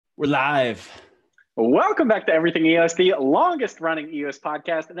We're live. Welcome back to Everything EOS, the longest running EOS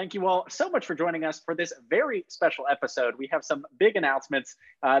podcast. And thank you all so much for joining us for this very special episode. We have some big announcements.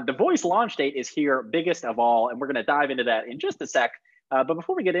 The Voice launch date is here, biggest of all, and we're going to dive into that in just a sec. But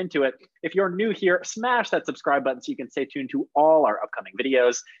before we get into it, if you're new here, smash that subscribe button so you can stay tuned to all our upcoming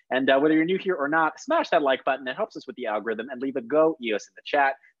videos. And whether you're new here or not, smash that like button. It helps us with the algorithm, and leave a Go EOS in the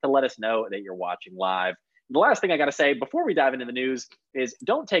chat to let us know that you're watching live. The last thing I got to say before we dive into the news is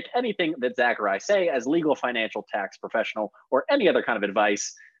don't take anything that Zach or I say as legal, financial, tax, professional, or any other kind of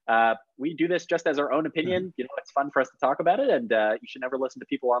advice. We do this just as our own opinion. You know, it's fun for us to talk about it, and you should never listen to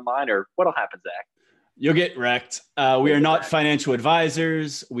people online, or what'll happen, Zach? You'll get wrecked. We are not financial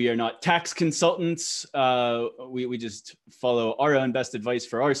advisors. We are not tax consultants. We just follow our own best advice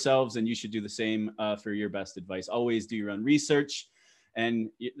for ourselves, and you should do the same for your best advice. Always do your own research, and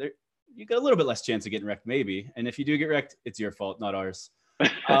you got a little bit less chance of getting wrecked, maybe. And if you do get wrecked, it's your fault, not ours.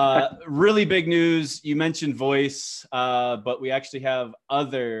 Really big news. You mentioned Voice, but we actually have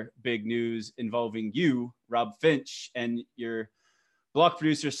other big news involving you, Rob Finch, and your block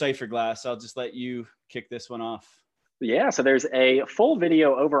producer, Cypherglass. I'll just let you kick this one off. Yeah, so there's a full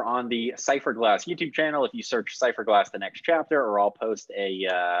video over on the Cypherglass YouTube channel. If you search Cypherglass The Next Chapter, or I'll post a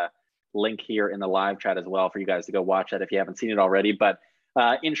link here in the live chat as well for you guys to go watch that if you haven't seen it already. But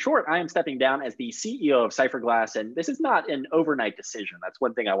in short, I am stepping down as the CEO of Cypherglass, and this is not an overnight decision. That's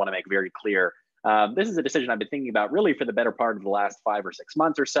one thing I want to make very clear. This is a decision I've been thinking about really for the better part of the last 5 or 6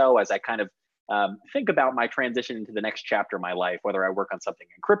 months or so, as I kind of think about my transition into the next chapter of my life, whether I work on something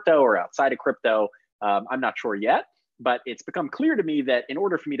in crypto or outside of crypto. I'm not sure yet, but it's become clear to me that in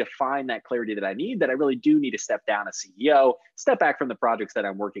order for me to find that clarity that I need, that I really do need to step down as CEO, step back from the projects that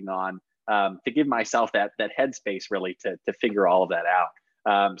I'm working on, to give myself that headspace really to figure all of that out.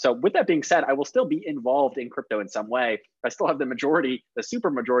 So with that being said, I will still be involved in crypto in some way. I still have the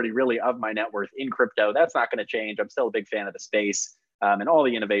super majority really of my net worth in crypto. That's not going to change. I'm still a big fan of the space and all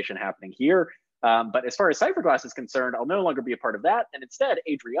the innovation happening here. But as far as Cypherglass is concerned, I'll no longer be a part of that. And instead,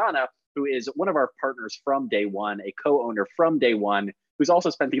 Adriana, who is one of our partners from day one, a co-owner from day one, who's also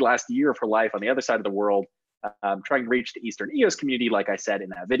spent the last year of her life on the other side of the world, trying to reach the Eastern EOS community, like I said in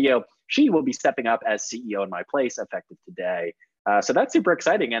that video, she will be stepping up as CEO in my place effective today. So that's super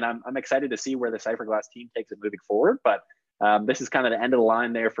exciting, and I'm excited to see where the Cypherglass team takes it moving forward. But this is kind of the end of the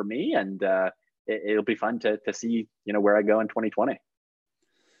line there for me, and it'll be fun to see where I go in 2020.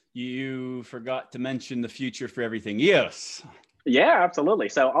 You forgot to mention the future for Everything EOS. Yeah, absolutely.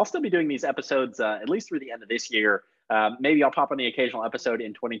 So I'll still be doing these episodes at least through the end of this year. Maybe I'll pop on the occasional episode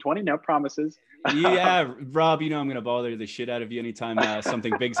in 2020. No promises. Yeah, Rob, I'm going to bother the shit out of you anytime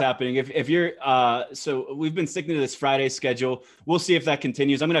something big's happening. If you're, so we've been sticking to this Friday schedule. We'll see if that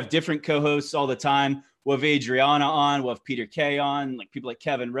continues. I'm going to have different co-hosts all the time. We'll have Adriana on. We'll have Peter K on, like people like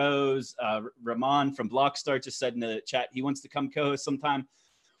Kevin Rose, Ramon from Blockstar just said in the chat he wants to come co-host sometime.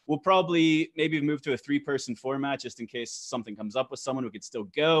 We'll probably maybe move to a 3-person format just in case something comes up with someone who could still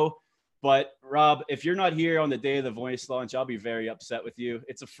go. But Rob, if you're not here on the day of the Voice launch, I'll be very upset with you.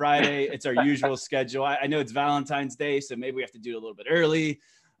 It's a Friday. It's our usual schedule. I know it's Valentine's Day, so maybe we have to do it a little bit early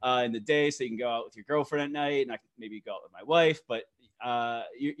in the day so you can go out with your girlfriend at night, and I can maybe go out with my wife. But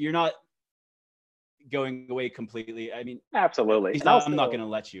you're not going away completely. I mean, absolutely. I'm not going to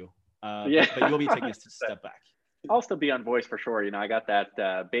let you. But you'll be taking a step back. I'll still be on Voice for sure. I got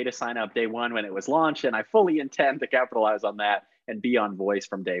that beta sign up day one when it was launched, and I fully intend to capitalize on that and be on Voice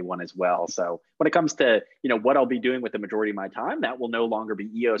from day one as well. So when it comes to what I'll be doing with the majority of my time, that will no longer be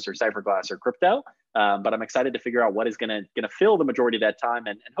EOS or Cypherglass or crypto. But I'm excited to figure out what is going to fill the majority of that time,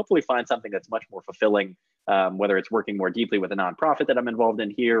 and hopefully find something that's much more fulfilling, whether it's working more deeply with a nonprofit that I'm involved in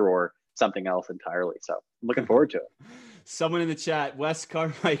here or something else entirely. So I'm looking forward to it. Someone in the chat, Wes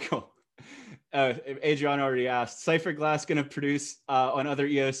Carmichael. Adrian already asked, Cypherglass going to produce on other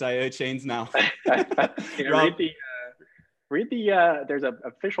EOS.io chains now? Read the there's an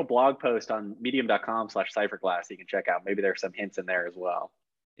official blog post on medium.com/Cypherglass you can check out. Maybe there's some hints in there as well.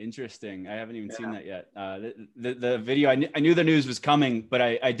 Interesting. I haven't even seen that yet. The video, I knew the news was coming, but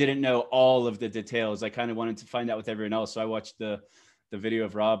I didn't know all of the details. I kind of wanted to find out with everyone else. So I watched the video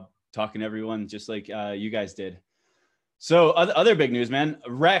of Rob talking to everyone just like you guys did. So other big news, man.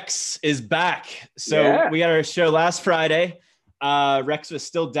 Rex is back. So we had our show last Friday. Rex was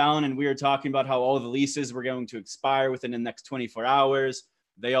still down, and we were talking about how all the leases were going to expire within the next 24 hours.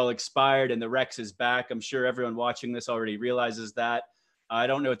 They all expired, and the Rex is back. I'm sure everyone watching this already realizes that. I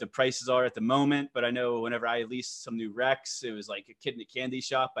don't know what the prices are at the moment, but I know whenever I leased some new Rex, it was like a kid in a candy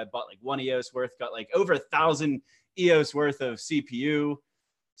shop. I bought like 1 EOS worth, got like over 1,000 EOS worth of CPU.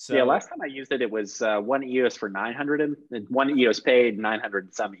 So yeah, last time I used it, it was one EOS for 900 and one EOS paid, 900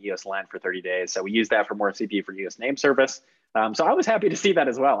 and some EOS lent for 30 days. So we used that for more CPU for EOS name service. So I was happy to see that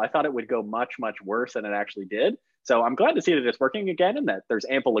as well. I thought it would go much, much worse than it actually did. So I'm glad to see that it's working again and that there's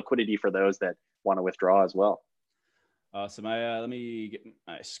ample liquidity for those that want to withdraw as well. Awesome. Let me get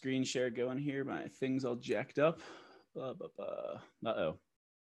my screen share going here. My thing's all jacked up. Uh-oh.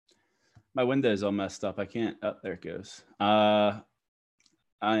 My window's all messed up. I can't. Oh, there it goes. I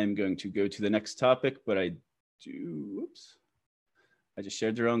am going to go to the next topic, but I just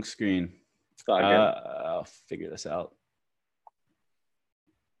shared the wrong screen. I'll figure this out.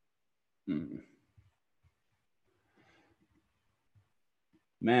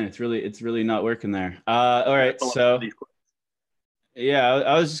 Man, it's really not working there. All right, so yeah,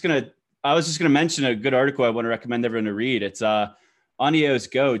 I was just gonna mention a good article I want to recommend everyone to read. It's on EOS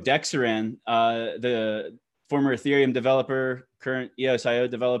Go. Dexaran, the former Ethereum developer, current EOS.io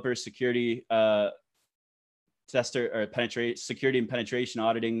developer, security tester or security and penetration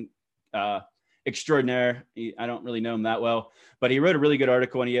auditing extraordinaire. I don't really know him that well, but he wrote a really good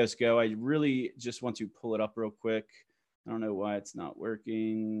article on EOS Go. I really just want to pull it up real quick. I don't know why it's not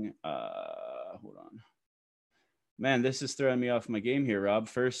working. Hold on. Man, this is throwing me off my game here, Rob.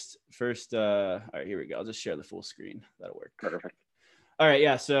 First, all right, here we go. I'll just share the full screen. That'll work. Perfect. All right,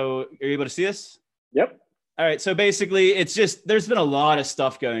 yeah. So are you able to see this? Yep. All right. So basically, it's just there's been a lot of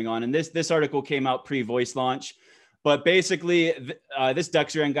stuff going on, and this article came out pre-voice launch. But basically, this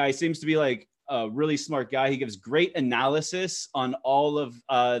Dexaran guy seems to be like a really smart guy. He gives great analysis on all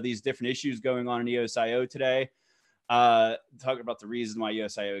of these different issues going on in EOS.io today. Talking about the reason why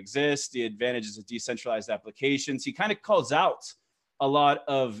EOS.io exists, the advantages of decentralized applications. He kind of calls out a lot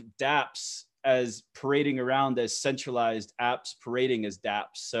of dApps as parading around as centralized apps parading as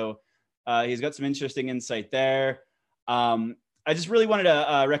dApps. So he's got some interesting insight there. I just really wanted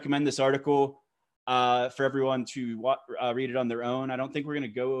to recommend this article for everyone to read it on their own. I don't think we're going to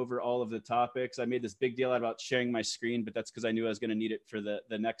go over all of the topics. I made this big deal about sharing my screen, but that's because I knew I was going to need it for the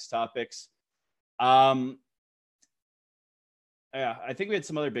next topics. Yeah, I think we had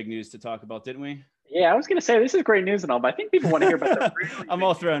some other big news to talk about, didn't we? Yeah, I was going to say this is great news and all, but I think people want to hear about the really I'm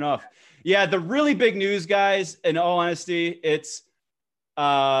all thrown off. Yeah, the really big news, guys, in all honesty, it's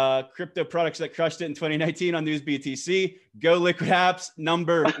crypto products that crushed it in 2019 on News BTC. Go Liquid Apps,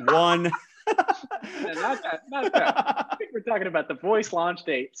 number one. Not that. I think we're talking about the voice launch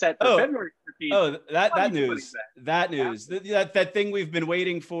date set for February 13th. Oh, that news. That news. That thing we've been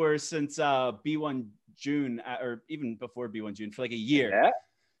waiting for since B1 June, or even before B1 June, for like a year. Yeah.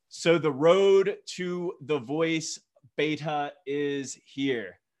 So the road to the voice beta is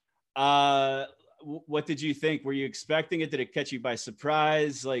here. What did you think? Were you expecting it? Did it catch you by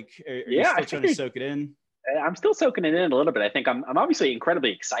surprise? Like, are you still trying to soak it in? I'm still soaking it in a little bit. I think I'm obviously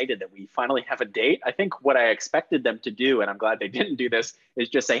incredibly excited that we finally have a date. I think what I expected them to do, and I'm glad they didn't do this, is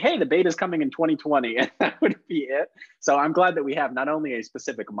just say, hey, the beta is coming in 2020, and that would be it. So I'm glad that we have not only a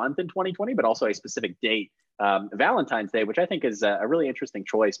specific month in 2020, but also a specific date, Valentine's Day, which I think is a really interesting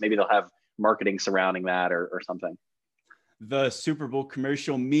choice. Maybe they'll have marketing surrounding that or something. The Super Bowl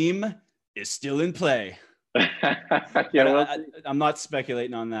commercial meme is still in play. Yeah, I'm not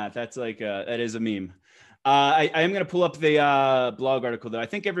speculating on that. That's like that is a meme. I am going to pull up the blog article, though. I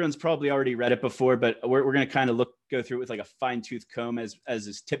think everyone's probably already read it before, but we're going to kind of go through it with like a fine-tooth comb as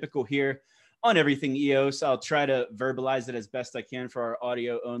is typical here on everything EOS. I'll try to verbalize it as best I can for our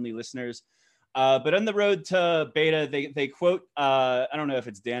audio-only listeners. But on the road to beta, they quote, I don't know if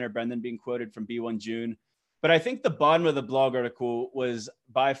it's Dan or Brendan being quoted from B1 June, but I think the bottom of the blog article was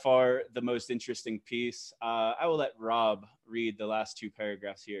by far the most interesting piece. I will let Rob read the last two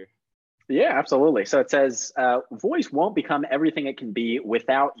paragraphs here. Yeah, absolutely. So it says, voice won't become everything it can be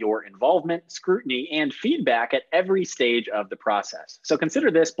without your involvement, scrutiny, and feedback at every stage of the process. So consider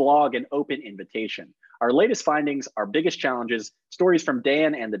this blog an open invitation. Our latest findings, our biggest challenges, stories from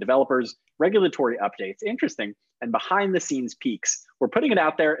Dan and the developers, regulatory updates, interesting, and behind the scenes peaks. We're putting it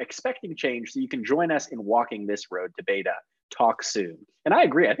out there, expecting change, so you can join us in walking this road to beta. Talk soon. And I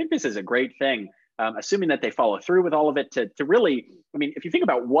agree. I think this is a great thing. Assuming that they follow through with all of it to really, I mean, if you think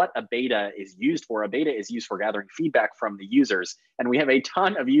about what a beta is used for gathering feedback from the users. And we have a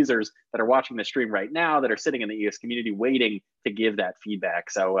ton of users that are watching the stream right now that are sitting in the EOS community waiting to give that feedback.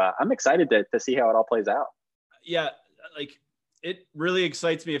 So I'm excited to see how it all plays out. Yeah, like it really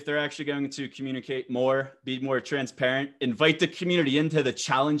excites me if they're actually going to communicate more, be more transparent, invite the community into the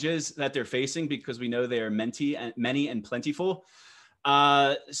challenges that they're facing, because we know they are many and plentiful.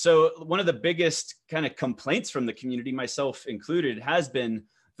 So one of the biggest kind of complaints from the community, myself included, has been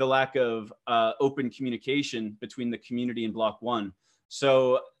the lack of open communication between the community and Block One.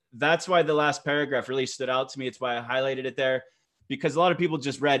 So that's why the last paragraph really stood out to me. It's why I highlighted it there, because a lot of people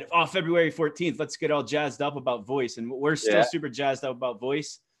just read, oh, February 14th, let's get all jazzed up about voice. And we're still super jazzed up about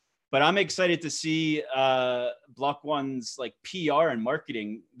voice. But I'm excited to see Block One's like PR and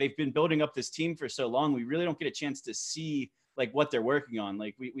marketing. They've been building up this team for so long. We really don't get a chance to see like what they're working on.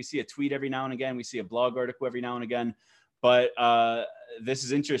 Like we see a tweet every now and again. We see a blog article every now and again. But this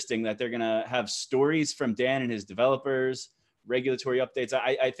is interesting that they're going to have stories from Dan and his developers, regulatory updates.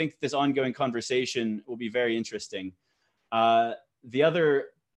 I think this ongoing conversation will be very interesting. The other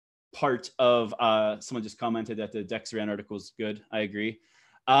part of someone just commented that the Dexran article is good. I agree.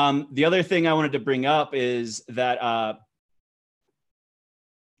 The other thing I wanted to bring up is that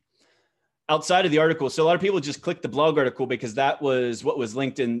outside of the article, so a lot of people just clicked the blog article because that was what was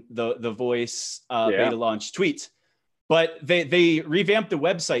linked in the voice beta launch tweet. But they revamped the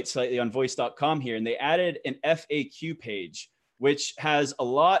website slightly on voice.com here, and they added an FAQ page, which has a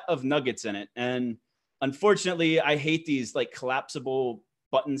lot of nuggets in it. And unfortunately, I hate these like collapsible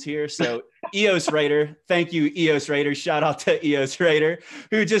buttons here. So EOS Writer, thank you, EOS Writer. Shout out to EOS Writer,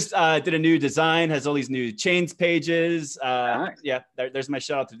 who just did a new design, has all these new chains pages. Nice. Yeah, there's my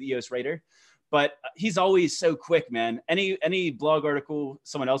shout out to the EOS Writer. But he's always so quick, man. Any blog article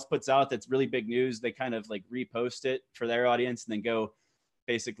someone else puts out that's really big news, they kind of like repost it for their audience and then go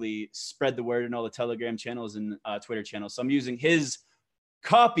basically spread the word in all the Telegram channels and Twitter channels. So I'm using his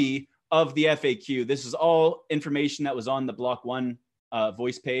copy of the FAQ. This is all information that was on the Block One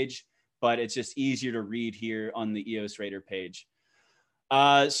voice page, but it's just easier to read here on the EOS Raider page.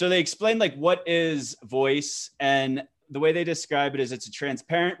 So they explained like what is voice, and the way they describe it is it's a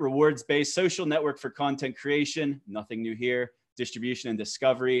transparent, rewards-based social network for content creation. Nothing new here. Distribution and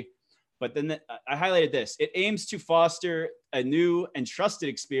discovery. But then I highlighted this. It aims to foster a new and trusted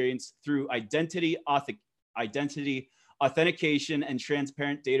experience through identity authentication and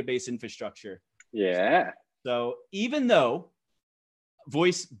transparent database infrastructure. Yeah. So even though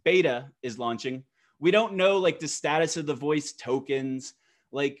voice beta is launching, we don't know like the status of the voice tokens.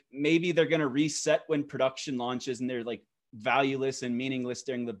 Like maybe they're going to reset when production launches and they're like valueless and meaningless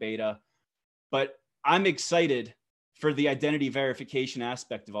during the beta. But I'm excited for the identity verification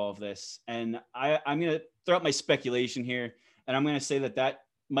aspect of all of this. And I'm going to throw out my speculation here. And I'm going to say that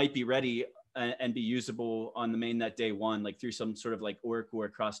might be ready and be usable on the mainnet day one, like through some sort of like Oracle or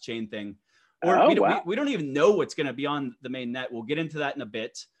cross-chain thing. Or we don't even know what's going to be on the mainnet. We'll get into that in a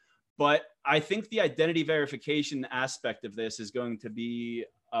bit. But I think the identity verification aspect of this is going to be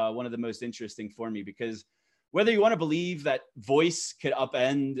one of the most interesting for me, because whether you want to believe that voice could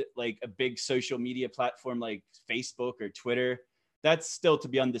upend like a big social media platform like Facebook or Twitter, that's still to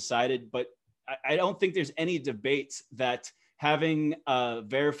be undecided. But I don't think there's any debate that having a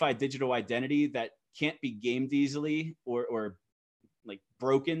verified digital identity that can't be gamed easily or like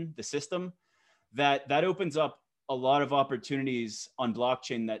broken the system, that opens up a lot of opportunities on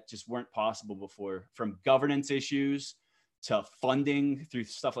blockchain that just weren't possible before, from governance issues to funding through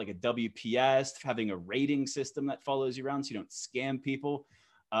stuff like a WPS, having a rating system that follows you around so you don't scam people,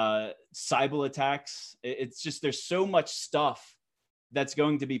 cyber attacks. It's just, there's so much stuff that's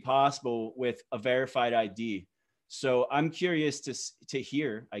going to be possible with a verified ID. So I'm curious to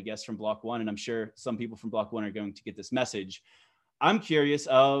hear, I guess, from Block One, and I'm sure some people from Block One are going to get this message. I'm curious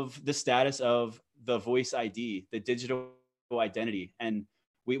of the status of the voice ID, the digital identity. And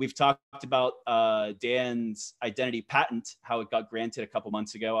we've talked about Dan's identity patent, how it got granted a couple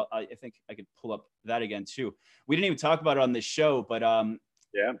months ago. I think I could pull up that again too. We didn't even talk about it on this show, but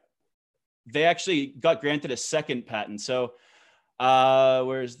yeah, they actually got granted a second patent. So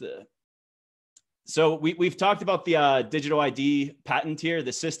so we've talked about the digital ID patent here,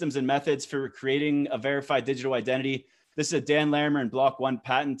 the systems and methods for creating a verified digital identity. This is a Dan Larimer and Block One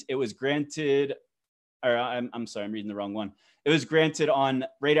patent. It was granted, or I'm sorry, I'm reading the wrong one. It was granted on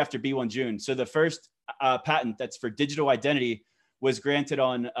right after B1 June. So the first patent that's for digital identity was granted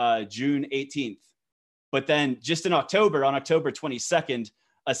on June 18th. But then just in October, on October 22nd,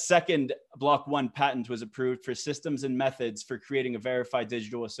 a second Block One patent was approved for systems and methods for creating a verified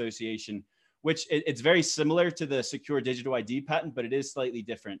digital association, which it's very similar to the secure digital ID patent, but it is slightly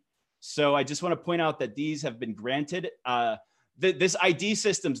different. So I just want to point out that these have been granted. This ID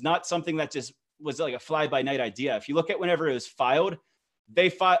system's not something that just was like a fly-by-night idea. If you look at whenever it was filed,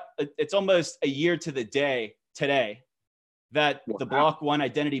 it's almost a year to the day today that the Block One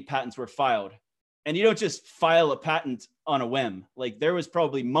identity patents were filed. And you don't just file a patent on a whim. Like there was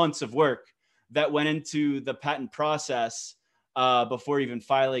probably months of work that went into the patent process before even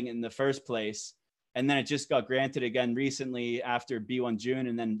filing in the first place. And then it just got granted again recently after B1 June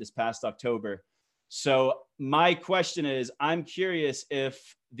and then this past October. So my question is, I'm curious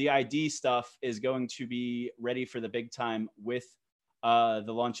if the ID stuff is going to be ready for the big time with the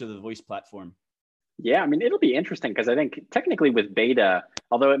launch of the voice platform. Yeah, I mean, it'll be interesting because I think technically with beta,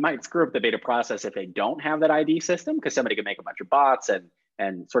 although it might screw up the beta process if they don't have that ID system, because somebody could make a bunch of bots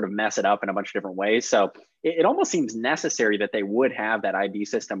and sort of mess it up in a bunch of different ways. So it almost seems necessary that they would have that ID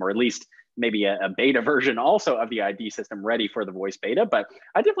system, or at least maybe a beta version also of the ID system ready for the voice beta. But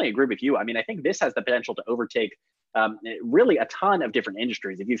I definitely agree with you. I mean, I think this has the potential to overtake really a ton of different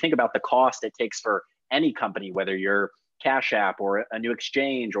industries. If you think about the cost it takes for any company, whether you're Cash App or a new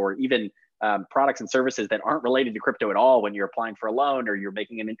exchange, or even products and services that aren't related to crypto at all, when you're applying for a loan or you're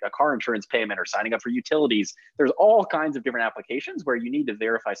making a car insurance payment or signing up for utilities, there's all kinds of different applications where you need to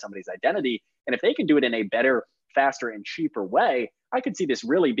verify somebody's identity. And if they can do it in a better, faster, and cheaper way, I could see this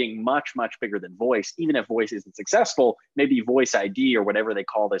really being much, much bigger than voice. Even if voice isn't successful, maybe voice ID or whatever they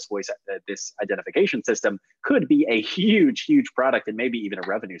call this this identification system could be a huge, huge product, and maybe even a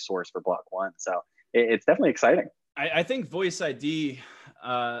revenue source for Block One. So it's definitely exciting. I think voice ID,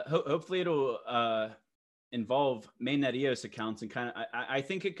 hopefully it'll involve mainnet EOS accounts, and kind of, I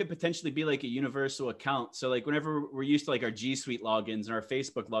think it could potentially be like a universal account. So like whenever we're used to like our G Suite logins and our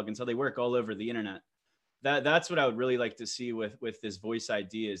Facebook logins, how they work all over the internet. That's what I would really like to see with this voice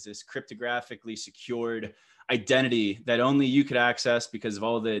ID, is this cryptographically secured identity that only you could access because of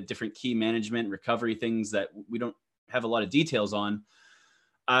all the different key management recovery things that we don't have a lot of details on.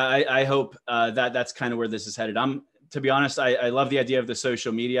 I hope that's kind of where this is headed. To be honest, I love the idea of the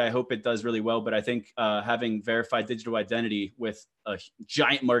social media. I hope it does really well, but I think having verified digital identity with a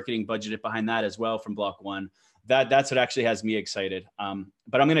giant marketing budget behind that as well from Block One, that's what actually has me excited.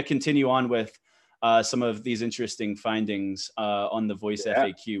 But I'm going to continue on with some of these interesting findings on the Voice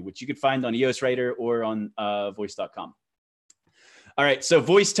FAQ, which you could find on EOS Writer or on voice.com. All right, so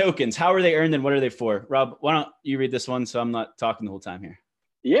voice tokens, how are they earned and what are they for? Rob, why don't you read this one so I'm not talking the whole time here?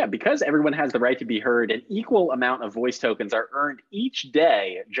 Yeah, because everyone has the right to be heard, an equal amount of voice tokens are earned each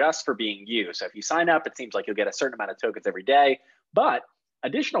day just for being you. So if you sign up, it seems like you'll get a certain amount of tokens every day, but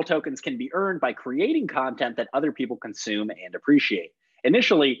additional tokens can be earned by creating content that other people consume and appreciate.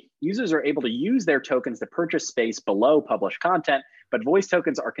 Initially, users are able to use their tokens to purchase space below published content, but voice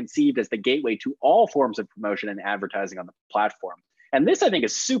tokens are conceived as the gateway to all forms of promotion and advertising on the platform. And this, I think,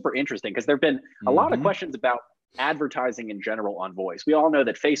 is super interesting because there have been a lot of questions about advertising in general on voice. We all know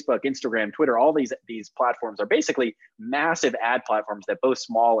that Facebook, Instagram, Twitter, all these platforms are basically massive ad platforms that both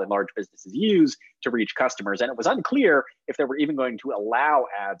small and large businesses use to reach customers. And it was unclear if they were even going to allow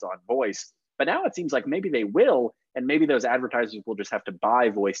ads on voice. But now it seems like maybe they will, and maybe those advertisers will just have to buy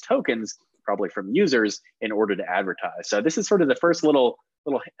voice tokens, probably from users, in order to advertise. So this is sort of the first little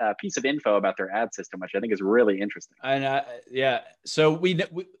piece of info about their ad system, which I think is really interesting. And yeah, so we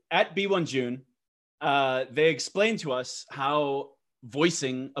at B1 June, they explained to us how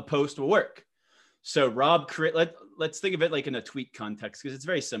voicing a post will work. So Rob, let's think of it like in a tweet context, because it's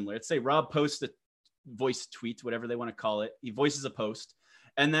very similar. Let's say Rob posts a voice tweet, whatever they want to call it. He voices a post,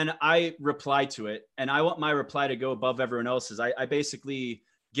 and then I reply to it, and I want my reply to go above everyone else's. I basically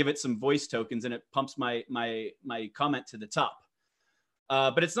give it some voice tokens, and it pumps my comment to the top.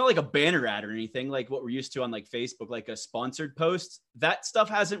 But it's not like a banner ad or anything like what we're used to on like Facebook, like a sponsored post. That stuff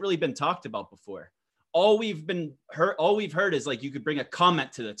hasn't really been talked about before. All we've heard is like you could bring a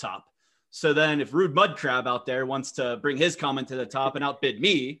comment to the top. So then if Rude Mud Crab out there wants to bring his comment to the top and outbid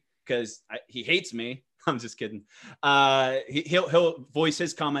me because he hates me, I'm just kidding. He'll voice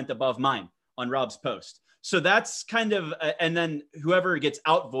his comment above mine on Rob's post. So that's kind of, and then whoever gets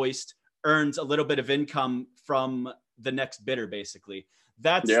outvoiced earns a little bit of income from the next bidder, basically.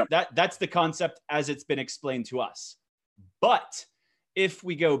 That's the concept as it's been explained to us. But if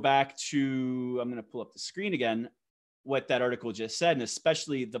we go back to, I'm going to pull up the screen again, what that article just said, and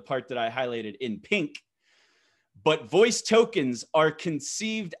especially the part that I highlighted in pink, but voice tokens are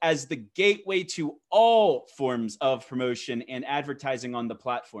conceived as the gateway to all forms of promotion and advertising on the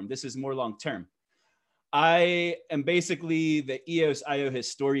platform. This is more long-term. I am basically the EOS IO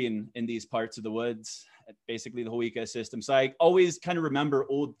historian in these parts of the woods, basically the whole ecosystem. So I always kind of remember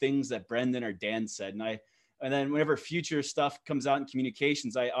old things that Brendan or Dan said. And then whenever future stuff comes out in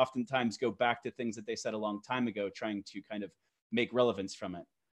communications, I oftentimes go back to things that they said a long time ago, trying to kind of make relevance from it.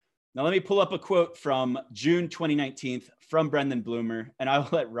 Now, let me pull up a quote from June 2019 from Brendan Bloomer, and I will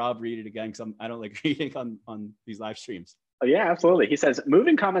let Rob read it again because I don't like reading on these live streams. Oh, yeah, absolutely. He says,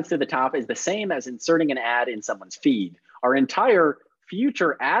 moving comments to the top is the same as inserting an ad in someone's feed. Our entire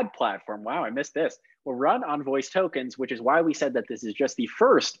future ad platform, wow, I missed this, will run on voice tokens, which is why we said that this is just the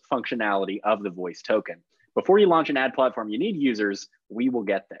first functionality of the voice token. Before you launch an ad platform, you need users. We will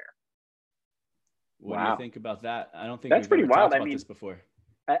get there. What do you Wow. think about that? I don't think That's we've pretty ever wild. talked I about mean, this before.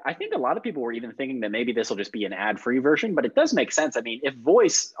 I think a lot of people were even thinking that maybe this will just be an ad-free version, but it does make sense. I mean, if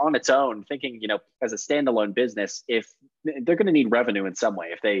voice on its own, thinking, as a standalone business, if they're going to need revenue in some way,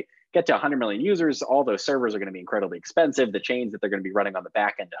 if they get to 100 million users, all those servers are going to be incredibly expensive. The chains that they're going to be running on the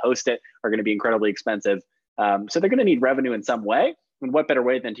back end to host it are going to be incredibly expensive. So they're going to need revenue in some way. And what better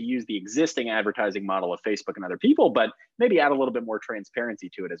way than to use the existing advertising model of Facebook and other people, but maybe add a little bit more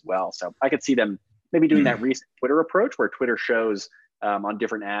transparency to it as well. So I could see them maybe doing that recent Twitter approach where Twitter shows on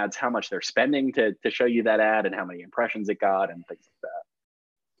different ads how much they're spending to show you that ad and how many impressions it got and things like that.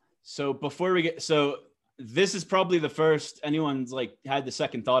 So before we get, so this is probably the first anyone's like had the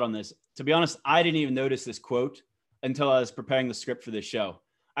second thought on this. To be honest, I didn't even notice this quote until I was preparing the script for this show.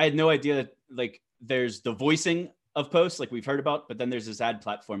 I had no idea that like there's the voicing of posts like we've heard about, but then there's this ad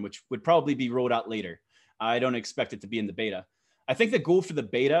platform, which would probably be rolled out later. I don't expect it to be in the beta. I think the goal for the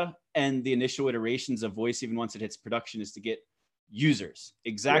beta and the initial iterations of voice, even once it hits production, is to get users.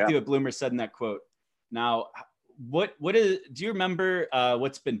 Exactly what Bloomer said in that quote. Now, do you remember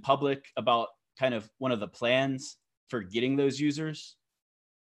what's been public about kind of one of the plans for getting those users?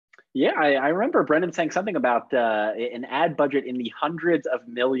 Yeah, I remember Brendan saying something about an ad budget in the hundreds of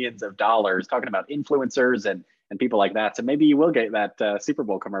millions of dollars, talking about influencers and people like that. So maybe you will get that Super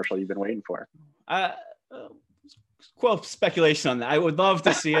Bowl commercial you've been waiting for. Quote speculation on that. I would love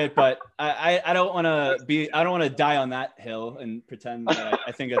to see it, but I don't want to die on that hill and pretend that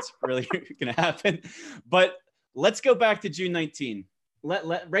I think that's really going to happen. But let's go back to June 19.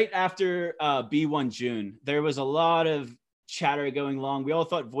 Right after B1 June, there was a lot of chatter going along. We all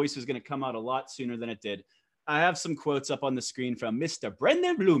thought voice was going to come out a lot sooner than it did. I have some quotes up on the screen from Mr.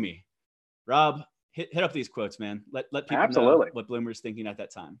 Brendan Bloomy. Rob, hit up these quotes, man. Let people know what Bloomer's thinking at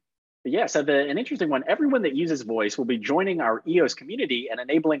that time. Yeah, so an interesting one. Everyone that uses voice will be joining our EOS community and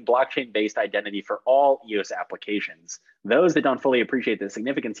enabling blockchain-based identity for all EOS applications. Those that don't fully appreciate the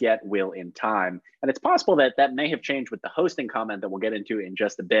significance yet will in time. And it's possible that may have changed with the hosting comment that we'll get into in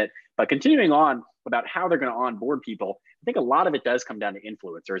just a bit. But continuing on about how they're going to onboard people, I think a lot of it does come down to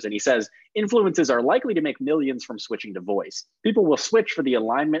influencers. And he says, influences are likely to make millions from switching to voice. People will switch for the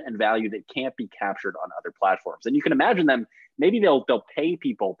alignment and value that can't be captured on other platforms. And you can imagine them, maybe they'll pay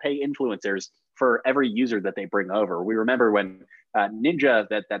influencers for every user that they bring over. We remember when Ninja,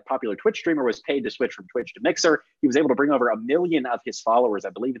 that popular Twitch streamer, was paid to switch from Twitch to Mixer. He was able to bring over 1 million of his followers,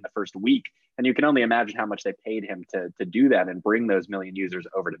 I believe, in the first week. And you can only imagine how much they paid him to do that and bring those 1 million users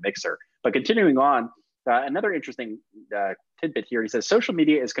over to Mixer. But continuing on, another interesting tidbit here. He says, social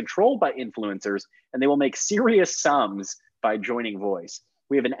media is controlled by influencers and they will make serious sums by joining voice.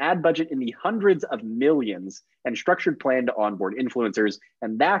 We have an ad budget in the hundreds of millions and structured plan to onboard influencers,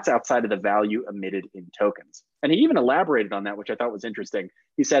 and that's outside of the value emitted in tokens. And he even elaborated on that, which I thought was interesting.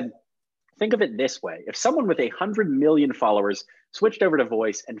 He said, think of it this way. If someone with 100 million followers switched over to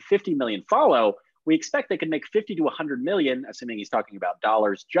voice and 50 million follow, we expect they could make 50 to 100 million, assuming he's talking about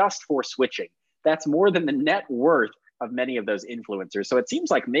dollars, just for switching. That's more than the net worth of many of those influencers. So it seems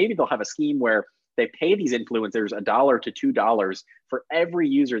like maybe they'll have a scheme where they pay these influencers $1 to $2 for every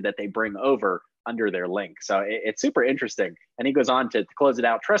user that they bring over under their link. So it's super interesting. And he goes on to close it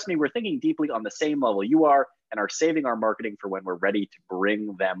out. Trust me, we're thinking deeply on the same level you are and are saving our marketing for when we're ready to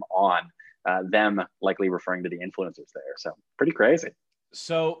bring them on, them likely referring to the influencers there. So pretty crazy.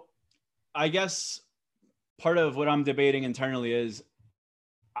 So I guess part of what I'm debating internally is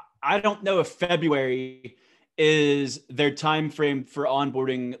I don't know if February is their time frame for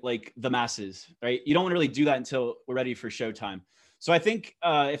onboarding like the masses, right? You don't want to really do that until we're ready for showtime. So I think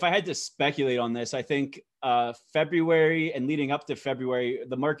if I had to speculate on this, I think February and leading up to February,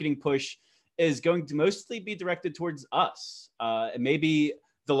 the marketing push is going to mostly be directed towards us and maybe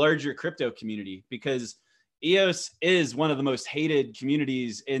the larger crypto community, because EOS is one of the most hated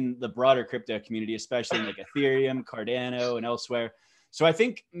communities in the broader crypto community, especially in like Ethereum, Cardano, and elsewhere. So I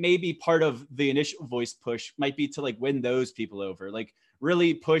think maybe part of the initial voice push might be to like win those people over, like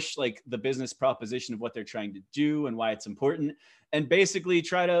really push like the business proposition of what they're trying to do and why it's important, and basically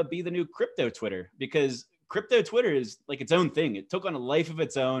try to be the new crypto Twitter, because crypto Twitter is like its own thing. It took on a life of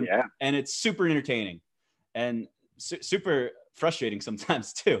its own, and it's super entertaining and super frustrating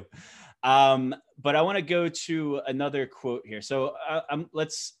sometimes too. But I want to go to another quote here. So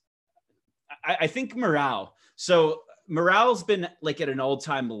I think morale. So morale's been like at an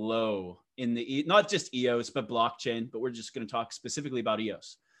all-time low in the, not just EOS, but blockchain, but we're just going to talk specifically about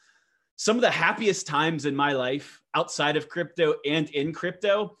EOS. Some of the happiest times in my life outside of crypto and in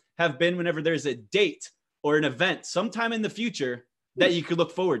crypto have been whenever there's a date or an event sometime in the future that you could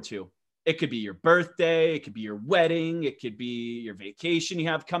look forward to. It could be your birthday, it could be your wedding, it could be your vacation you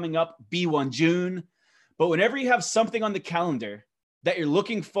have coming up, B1 June. But whenever you have something on the calendar that you're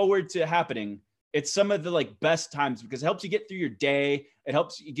looking forward to happening, it's some of the like best times because it helps you get through your day.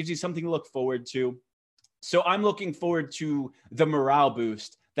 It gives you something to look forward to. So I'm looking forward to the morale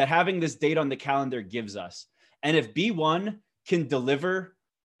boost that having this date on the calendar gives us. And if B1 can deliver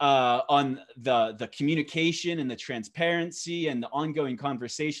on the communication and the transparency and the ongoing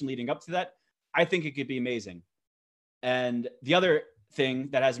conversation leading up to that, I think it could be amazing. And the other thing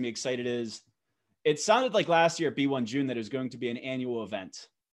that has me excited is it sounded like last year at B1 June that it was going to be an annual event.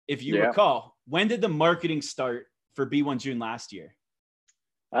 If you recall, when did the marketing start for B1 June last year?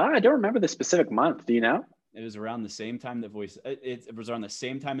 I don't remember the specific month. Do you know? It was around the same time that Voice. It was around the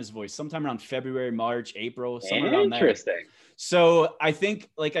same time as Voice, sometime around February, March, April, somewhere around there. Interesting. So I think,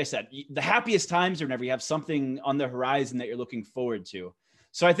 like I said, the happiest times are whenever you have something on the horizon that you're looking forward to.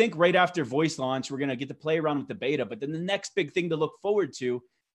 So I think right after Voice launch, we're going to get to play around with the beta. But then the next big thing to look forward to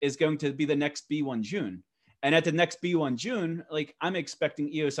is going to be the next B1 June. And at the next B1 June, like I'm expecting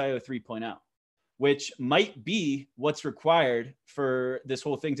EOS.IO 3.0, which might be what's required for this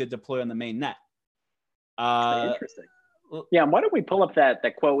whole thing to deploy on the main net. Interesting. Yeah, and why don't we pull up that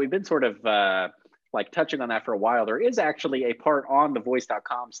quote? We've been sort of like touching on that for a while. There is actually a part on the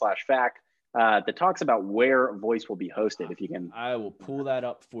voice.com/fac that talks about where Voice will be hosted. If you can, I will pull that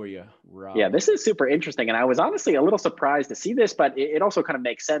up for you, Rob. Yeah, this is super interesting, and I was honestly a little surprised to see this, but it also kind of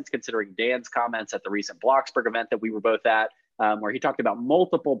makes sense considering Dan's comments at the recent Bloxburg event that we were both at, where he talked about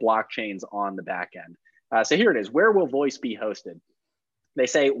multiple blockchains on the back end. So here it is. Where will Voice be hosted? They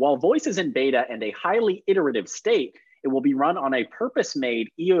say, while Voice is in beta and a highly iterative state, it will be run on a purpose-made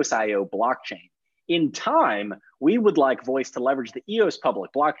EOS.IO blockchain. In time, we would like Voice to leverage the EOS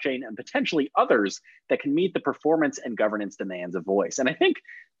public blockchain and potentially others that can meet the performance and governance demands of Voice. And I think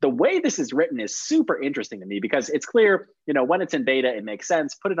the way this is written is super interesting to me because it's clear, you know, when it's in beta, it makes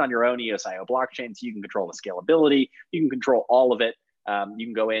sense. Put it on your own EOS.IO blockchain so you can control the scalability. You can control all of it. You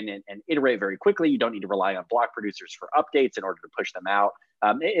can go in and iterate very quickly. You don't need to rely on block producers for updates in order to push them out.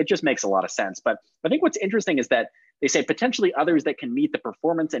 It just makes a lot of sense. But I think what's interesting is that they say potentially others that can meet the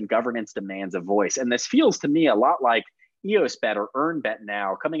performance and governance demands of Voice. And this feels to me a lot like EOSBet or EarnBet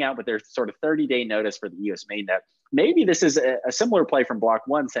now coming out with their sort of 30-day notice for the EOS mainnet. Maybe this is a similar play from Block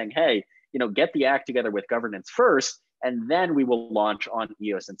One saying, hey, you know, get the act together with governance first, and then we will launch on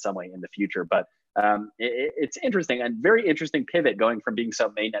EOS in some way in the future. But it's interesting and very interesting pivot going from being so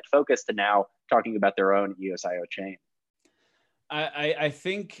mainnet focused to now talking about their own EOS.IO chain. I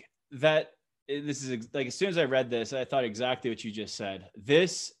think that this is like, as soon as I read this, I thought exactly what you just said.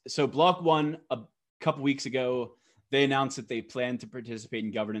 So Block One, a couple weeks ago, they announced that they plan to participate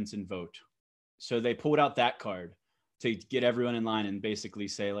in governance and vote. So they pulled out that card to get everyone in line and basically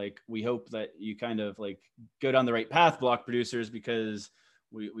say, like, we hope that you kind of like go down the right path, block producers, because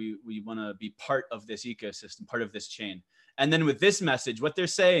we want to be part of this ecosystem, part of this chain. And then with this message, what they're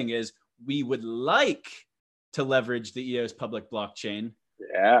saying is we would like to leverage the EOS public blockchain.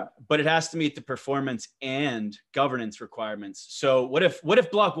 Yeah. But it has to meet the performance and governance requirements. So what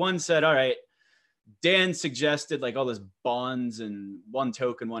if Block One said, all right, Dan suggested like all those bonds and one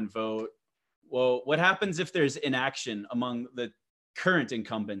token, one vote. Well, what happens if there's inaction among the current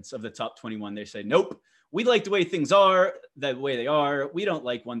incumbents of the top 21? They say, nope, we like the way things are, the way they are. We don't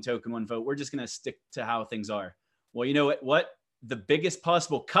like one token, one vote. We're just going to stick to how things are. Well, you know what? The biggest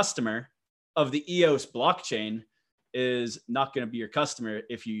possible customer of the EOS blockchain is not going to be your customer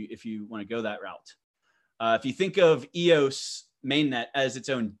if you want to go that route. If you think of EOS mainnet as its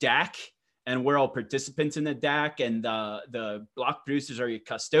own DAC, and we're all participants in the DAC, and the block producers are your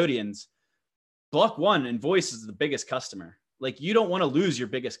custodians, Block One and Voice is the biggest customer. Like, you don't want to lose your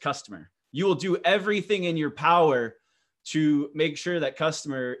biggest customer. You will do everything in your power to make sure that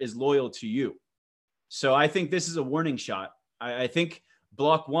customer is loyal to you. So I think this is a warning shot. I think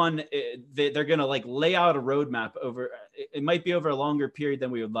Block One, they're going to like lay out a roadmap over, it might be over a longer period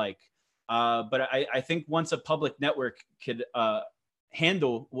than we would like. But I think once a public network could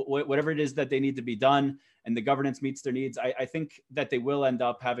handle whatever it is that they need to be done and the governance meets their needs, I think that they will end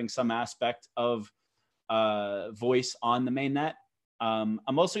up having some aspect of Voice on the mainnet. I'm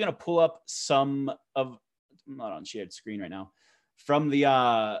also going to pull up some of, I'm not on shared screen right now, from the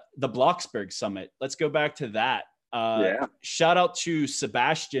Bloxburg Summit. Let's go back to that. Shout out to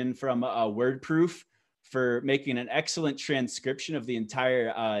Sebastian from WordProof for making an excellent transcription of the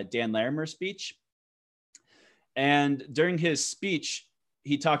entire Dan Larimer speech. And during his speech,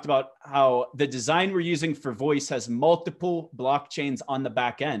 he talked about how the design we're using for Voice has multiple blockchains on the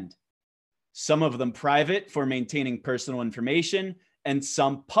back end, some of them private for maintaining personal information, and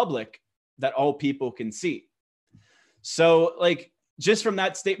some public that all people can see. So like, just from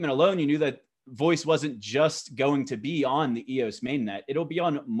that statement alone, you knew that Voice wasn't just going to be on the EOS mainnet. It'll be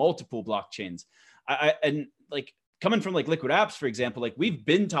on multiple blockchains. And like coming from like Liquid Apps, for example, like we've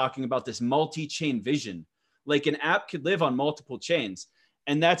been talking about this multi-chain vision. Like an app could live on multiple chains.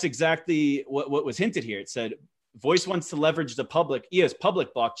 And that's exactly what was hinted here. It said Voice wants to leverage the public EOS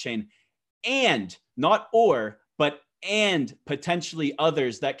public blockchain and not but and potentially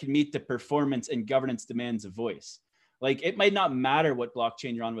others that can meet the performance and governance demands of Voice. Like it might not matter what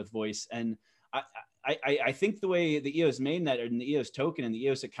blockchain you're on with Voice. And I think the way the EOS mainnet and the EOS token and the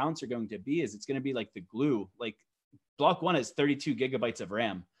EOS accounts are going to be is it's going to be like the glue. Like Block One has 32 gigabytes of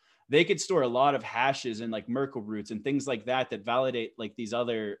RAM. They could store a lot of hashes and like Merkle roots and things like that validate like these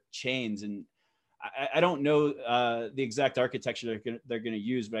other chains. And I don't know the exact architecture they're going to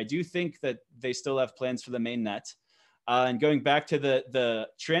use, but I do think that they still have plans for the mainnet. And going back to the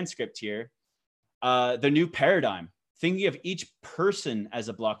transcript here, the new paradigm, thinking of each person as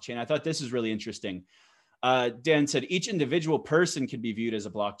a blockchain. I thought this is really interesting. Dan said each individual person can be viewed as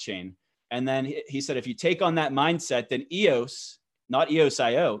a blockchain. And then he said, if you take on that mindset, then EOS, not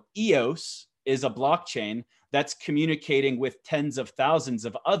EOS.io, EOS is a blockchain that's communicating with tens of thousands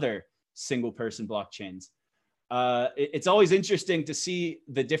of other single person blockchains. It's always interesting to see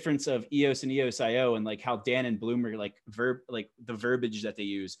the difference of EOS and EOS.io and like how Dan and Bloomer like the verbiage that they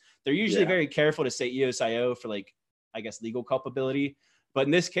use. They're usually very careful to say EOS.io for like, I guess, legal culpability. But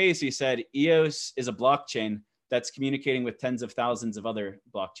in this case, he said EOS is a blockchain that's communicating with tens of thousands of other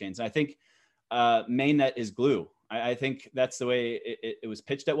blockchains. And I think mainnet is glue. I think that's the way it was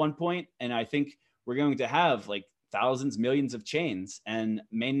pitched at one point. And I think we're going to have like thousands, millions of chains, and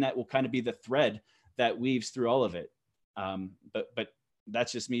mainnet will kind of be the thread that weaves through all of it. But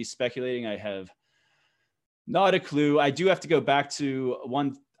that's just me speculating. I have not a clue. I do have to go back to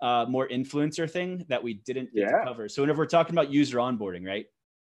one more influencer thing that we didn't get to cover. So whenever we're talking about user onboarding, right,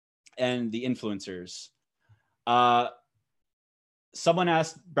 and the influencers, someone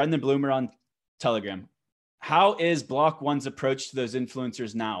asked Brendan Bloomer on Telegram, how is Block One's approach to those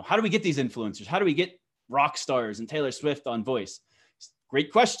influencers now? How do we get these influencers? How do we get rock stars and Taylor Swift on Voice?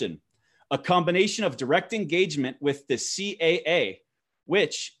 Great question. A combination of direct engagement with the CAA,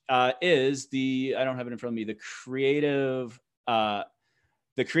 which is the, I don't have it in front of me, the Creative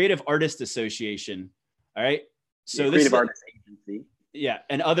Artist Association. All right. So the Creative Artist Agency. Yeah.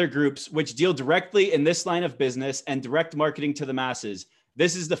 And other groups which deal directly in this line of business and direct marketing to the masses.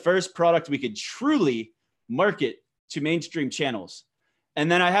 This is the first product we could truly market to mainstream channels. And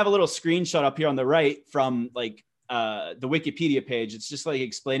then I have a little screenshot up here on the right from like the Wikipedia page. It's just like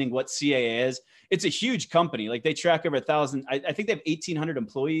explaining what CAA is. It's a huge company. Like they track over 1,000. I think they have 1,800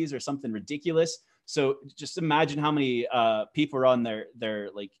 employees or something ridiculous. So just imagine how many people are on their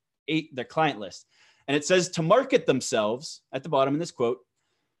client list. And it says to market themselves at the bottom in this quote,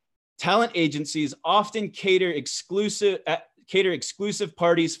 talent agencies often cater exclusive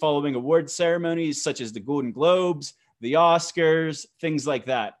parties following award ceremonies such as the Golden Globes, the Oscars, things like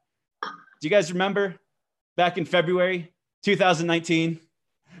that. Do you guys remember back in February 2019?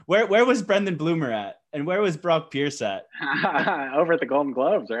 Where was Brendan Bloomer at? And where was Brock Pierce at? Over at the Golden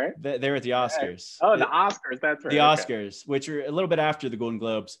Globes, right? They were at the Oscars. Oh, the Oscars. That's right. The Oscars, which were a little bit after the Golden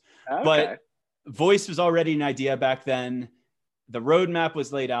Globes. Okay. But Voice was already an idea back then. The roadmap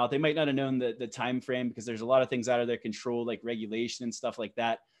was laid out. They might not have known the time frame because there's a lot of things out of their control, like regulation and stuff like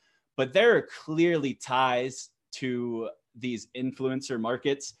that. But there are clearly ties to these influencer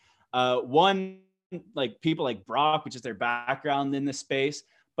markets. One, like people like Brock, which is their background in this space,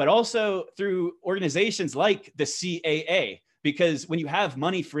 but also through organizations like the CAA, because when you have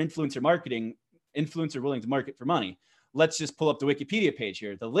money for influencer marketing, influencer willing to market for money. Let's just pull up the Wikipedia page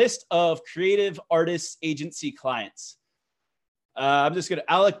here. The list of Creative Artists Agency clients. I'm just going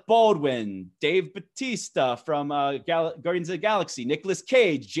to Alec Baldwin, Dave Bautista from Guardians of the Galaxy, Nicolas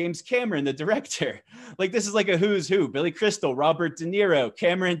Cage, James Cameron, the director. Like this is like a who's who. Billy Crystal, Robert De Niro,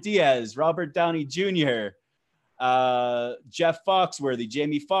 Cameron Diaz, Robert Downey Jr., Jeff Foxworthy,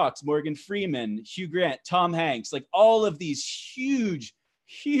 Jamie Foxx, Morgan Freeman, Hugh Grant, Tom Hanks. Like all of these huge,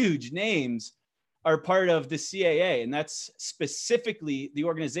 huge names are part of the CAA. And that's specifically the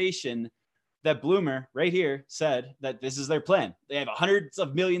organization that Bloomer right here said that this is their plan. They have hundreds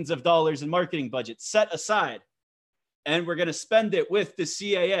of millions of dollars in marketing budget set aside, and we're going to spend it with the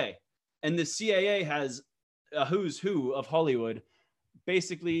CAA. And the CAA has a who's who of Hollywood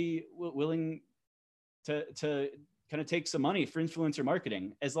basically willing to kind of take some money for influencer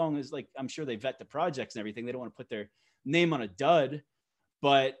marketing, as long as, like, I'm sure they vet the projects and everything. They don't want to put their name on a dud,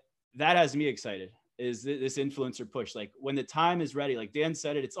 but that has me excited. Is this influencer push. Like when the time is ready, like Dan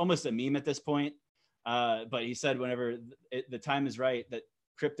said it, it's almost a meme at this point. But he said whenever the time is right, that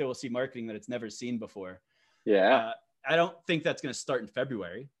crypto will see marketing that it's never seen before. Yeah. I don't think that's going to start in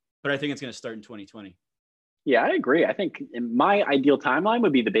February, but I think it's going to start in 2020. Yeah, I agree. I think my ideal timeline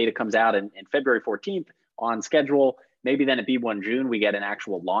would be the beta comes out in February 14th on schedule. Maybe then at B1 June, we get an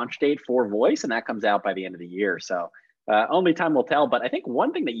actual launch date for voice, and that comes out by the end of the year. So only time will tell. But I think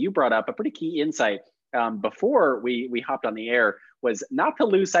one thing that you brought up, a pretty key insight before we hopped on the air, was not to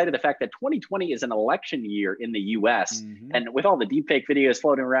lose sight of the fact that 2020 is an election year in the US. Mm-hmm. And with all the deepfake videos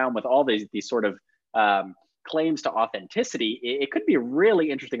floating around, with all these sort of claims to authenticity, it could be a really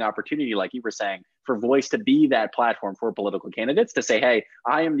interesting opportunity, like you were saying, for voice to be that platform for political candidates to say, hey,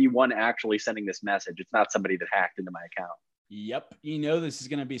 I am the one actually sending this message. It's not somebody that hacked into my account. Yep. You know, this is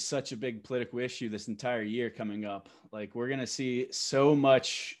going to be such a big political issue this entire year coming up. Like, we're going to see so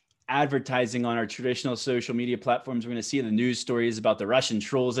much advertising on our traditional social media platforms. We're going to see the news stories about the Russian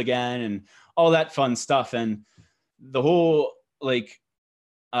trolls again and all that fun stuff. And the whole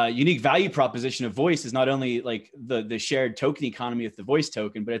unique value proposition of voice is not only like the shared token economy with the voice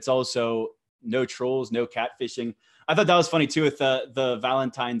token, but it's also no trolls, no catfishing. I thought that was funny too with the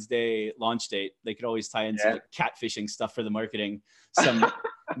Valentine's Day launch date. They could always tie in some like catfishing stuff for the marketing. Some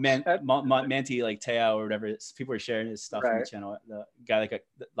Manti like Teo or whatever. People were sharing his stuff on the channel. The guy that got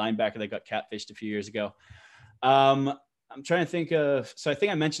the linebacker that got catfished a few years ago. I'm trying to think of. So I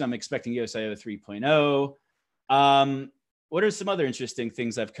think I mentioned I'm expecting EOSIO 3.0. What are some other interesting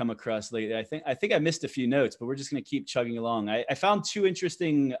things I've come across lately? I think I missed a few notes, but we're just going to keep chugging along. I found two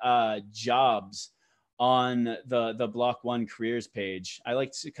interesting jobs on the Block One careers page. I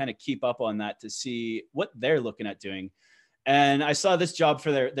like to kind of keep up on that to see what they're looking at doing. And I saw this job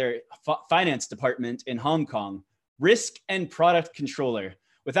for their finance department in Hong Kong, risk and product controller.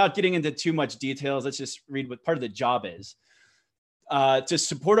 Without getting into too much details, let's just read what part of the job is. To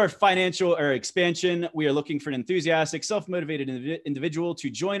support our financial expansion, we are looking for an enthusiastic, self-motivated individual to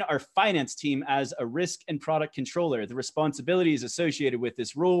join our finance team as a risk and product controller. The responsibilities associated with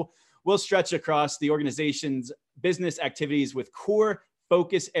this role will stretch across the organization's business activities, with core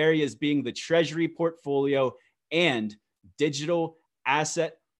focus areas being the treasury portfolio and digital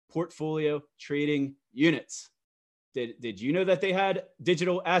asset portfolio trading units. Did you know that they had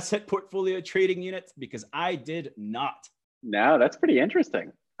digital asset portfolio trading units? Because I did not. No, that's pretty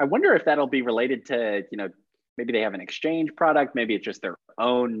interesting. I wonder if that'll be related to, maybe they have an exchange product. Maybe it's just their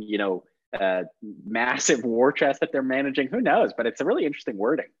own, massive war chest that they're managing. Who knows? But it's a really interesting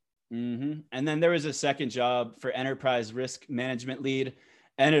wording. Mm-hmm. And then there was a second job for enterprise risk management lead.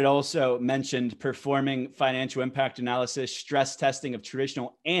 And it also mentioned performing financial impact analysis, stress testing of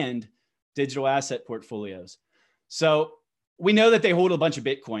traditional and digital asset portfolios. So we know that they hold a bunch of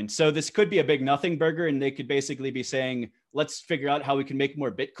Bitcoin. So this could be a big nothing burger. And they could basically be saying, let's figure out how we can make more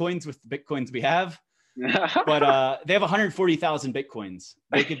Bitcoins with the Bitcoins we have. But they have 140,000 Bitcoins.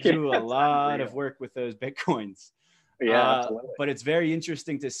 They could do a lot of work with those Bitcoins. Yeah, but it's very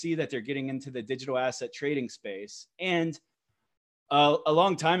interesting to see that they're getting into the digital asset trading space. And a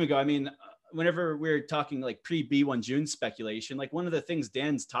long time ago, I mean, whenever we're talking like pre-B1 June speculation, like one of the things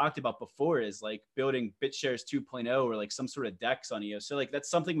Dan's talked about before is like building BitShares 2.0 or like some sort of DEX on EOS. So like that's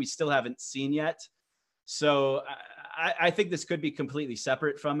something we still haven't seen yet. So I think this could be completely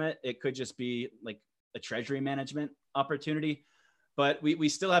separate from it. It could just be like a treasury management opportunity, but we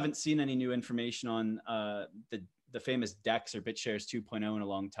still haven't seen any new information on the famous DEX or BitShares 2.0 in a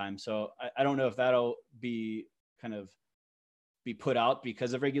long time. So I don't know if that'll be kind of be put out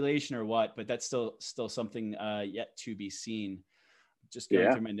because of regulation or what, but that's still something yet to be seen. Just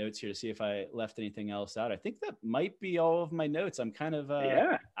going through my notes here to see if I left anything else out. I think that might be all of my notes. I'm kind of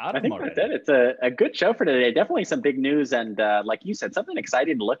out of them already. That's it. It's a good show for today. Definitely some big news. And like you said, something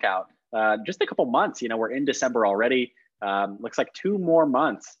exciting to look out. Just a couple months, we're in December already. Looks like 2 more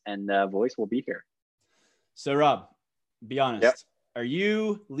months and Voice will be here. So Rob, be honest. Yep. Are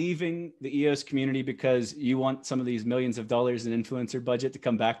you leaving the EOS community because you want some of these millions of dollars in influencer budget to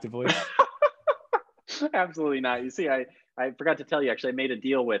come back to Voice? Absolutely not. You see, I forgot to tell you, actually, I made a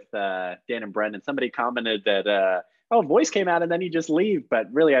deal with Dan and Brendan. Somebody commented that, Voice came out and then you just leave. But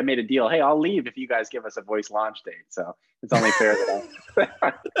really, I made a deal. Hey, I'll leave if you guys give us a Voice launch date. So it's only fair that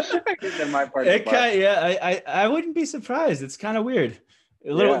I give them my part. I wouldn't be surprised. It's kind of weird.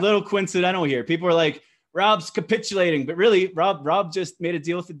 A little coincidental here. People are like, Rob's capitulating, but really, Rob just made a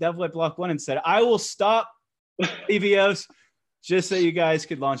deal with the devil at Block One and said, I will stop EVOs just so you guys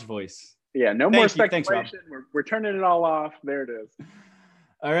could launch Voice. Yeah, no more speculation. Thanks, we're turning it all off. There it is.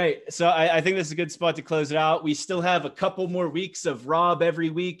 All right. So I think this is a good spot to close it out. We still have a couple more weeks of Rob every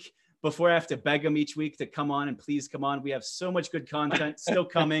week before I have to beg him each week to come on, and please come on. We have so much good content still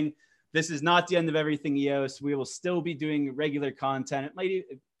coming. this is not the end of everything EOS. We will still be doing regular content. It might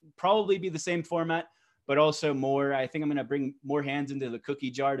probably be the same format, but also more. I think I'm going to bring more hands into the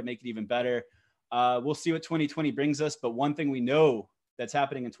cookie jar to make it even better. We'll see what 2020 brings us. But one thing we know that's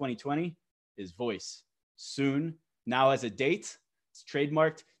happening in 2020 is voice. Soon, now as a date, it's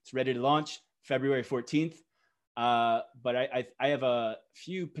trademarked. It's ready to launch February 14th. But I have a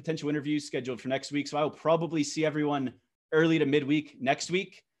few potential interviews scheduled for next week. So I will probably see everyone early to midweek next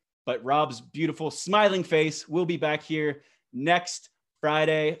week. But Rob's beautiful smiling face will be back here next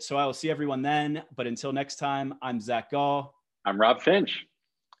Friday. So I will see everyone then. But until next time, I'm Zach Gall. I'm Rob Finch.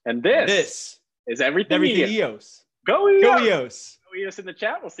 And this is Everything EOS. Go EOS. Go EOS. Go EOS in the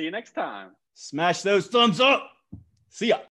chat. We'll see you next time. Smash those thumbs up. See ya.